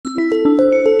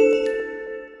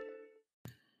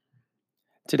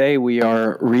Today we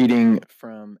are reading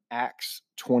from Acts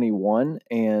 21,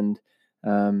 and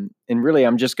really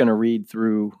I'm just going to read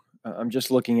through. I'm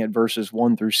just looking at verses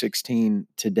 1 through 16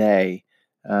 today.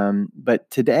 But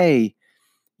today,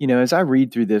 as I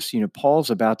read through this, Paul's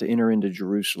about to enter into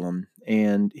Jerusalem,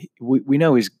 and we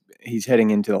know he's heading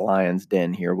into the lion's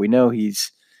den here. We know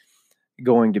he's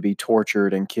going to be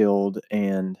tortured and killed,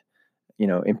 and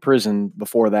imprisoned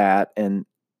before that, and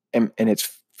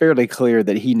it's fairly clear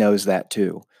that he knows that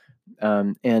too.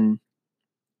 And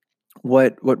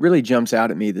what really jumps out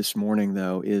at me this morning,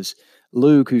 though, is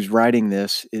Luke, who's writing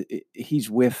this. He's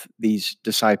with these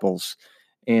disciples,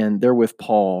 and they're with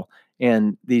Paul.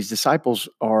 And these disciples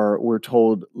are, we're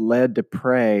told, led to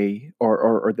pray,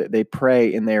 or that they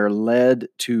pray, and they are led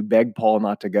to beg Paul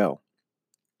not to go.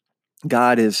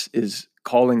 God is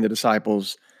calling the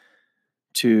disciples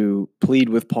to plead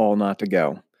with Paul not to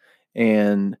go,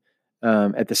 and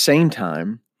at the same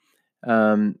time,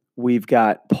 we've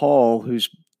got Paul,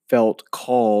 who's felt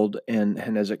called and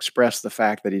has expressed the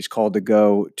fact that he's called to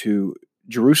go to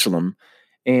Jerusalem.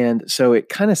 And so it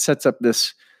kind of sets up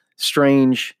this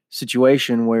strange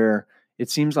situation where it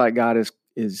seems like God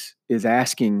is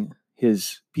asking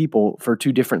his people for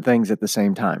two different things at the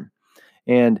same time.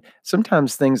 And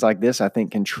sometimes things like this, I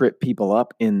think, can trip people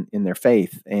up in their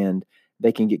faith, and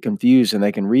they can get confused, and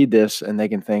they can read this and they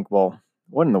can think, well,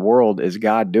 what in the world is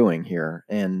God doing here?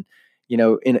 And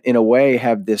in a way,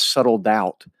 have this subtle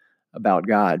doubt about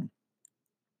God.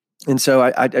 And so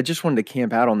I just wanted to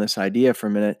camp out on this idea for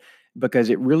a minute, because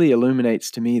it really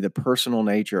illuminates to me the personal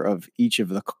nature of each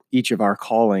of our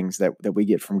callings that we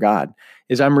get from God.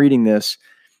 As I'm reading this,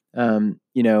 if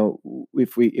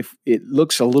it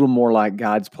looks a little more like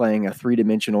God's playing a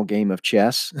three-dimensional game of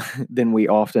chess than we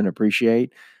often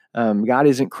appreciate, God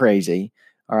isn't crazy.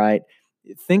 All right.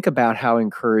 Think about how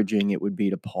encouraging it would be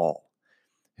to Paul,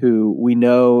 who we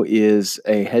know is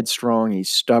a headstrong, he's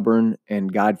stubborn,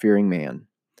 and God-fearing man.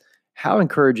 How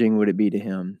encouraging would it be to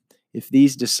him if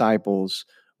these disciples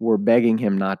were begging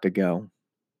him not to go?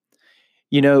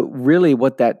 Really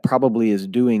what that probably is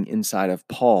doing inside of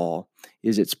Paul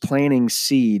is it's planting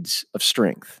seeds of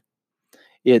strength.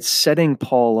 It's setting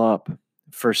Paul up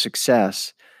for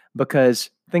success, because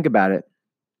think about it.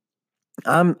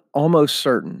 I'm almost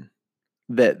certain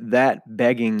that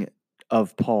begging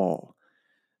of Paul,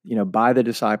 by the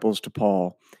disciples to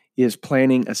Paul, is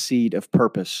planting a seed of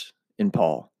purpose in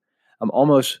Paul. I'm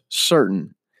almost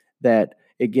certain that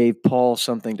it gave Paul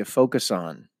something to focus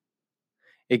on.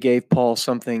 It gave Paul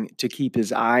something to keep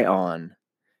his eye on,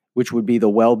 which would be the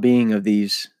well-being of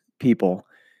these people,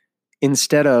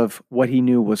 instead of what he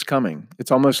knew was coming.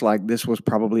 It's almost like this was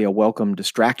probably a welcome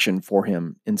distraction for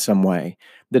him in some way.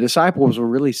 The disciples were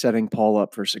really setting Paul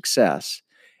up for success,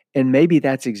 and maybe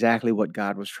that's exactly what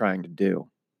God was trying to do.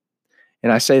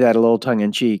 And I say that a little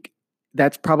tongue-in-cheek.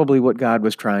 That's probably what God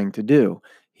was trying to do.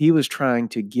 He was trying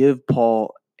to give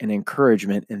Paul an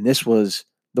encouragement, and this was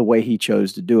the way he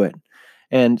chose to do it.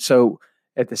 And so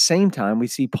at the same time, we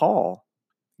see Paul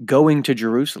going to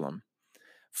Jerusalem,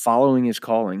 following his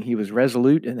calling. He was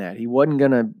resolute in that. He wasn't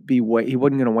going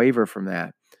to waver from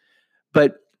that.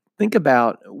 But think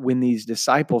about when these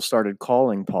disciples started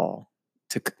calling Paul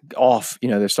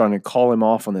they're starting to call him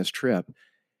off on this trip.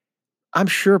 I'm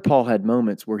sure Paul had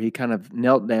moments where he kind of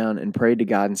knelt down and prayed to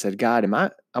God and said, God, I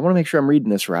want to make sure I'm reading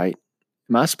this right.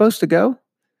 Am I supposed to go?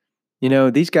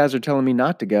 These guys are telling me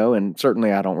not to go, and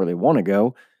certainly I don't really want to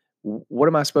go. What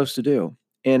am I supposed to do?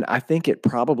 And I think it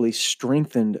probably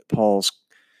strengthened Paul's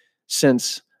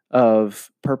sense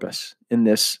of purpose in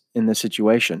this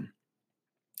situation.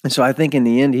 And so I think in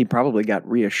the end, he probably got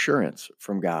reassurance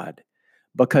from God,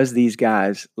 because these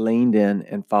guys leaned in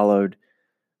and followed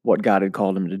what God had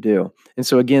called him to do. And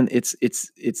so again, it's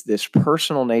this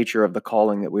personal nature of the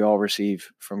calling that we all receive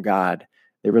from God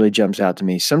that really jumps out to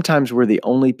me. Sometimes we're the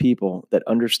only people that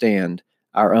understand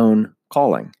our own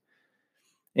calling.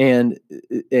 And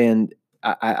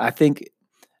I think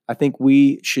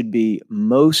we should be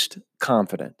most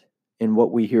confident in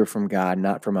what we hear from God,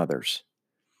 not from others.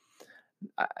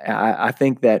 I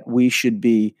think that we should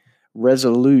be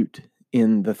resolute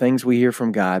in the things we hear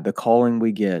from God, the calling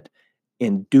we get,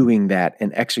 in doing that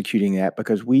and executing that,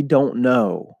 because we don't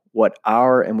know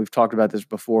and we've talked about this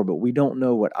before, but we don't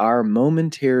know what our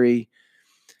momentary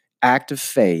act of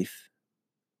faith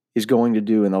is going to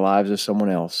do in the lives of someone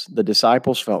else. The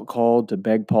disciples felt called to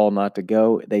beg Paul not to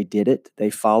go. They did it. They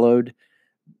followed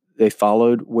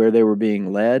where they were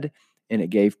being led, and it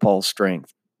gave Paul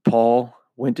strength. Paul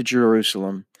went to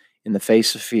Jerusalem in the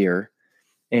face of fear,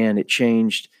 and it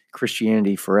changed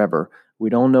Christianity forever. We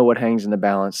don't know what hangs in the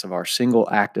balance of our single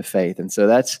act of faith. And so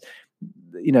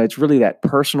it's really that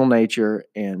personal nature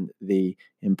and the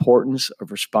importance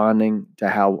of responding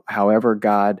to however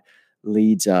God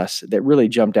leads us that really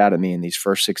jumped out at me in these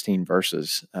first 16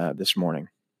 verses this morning.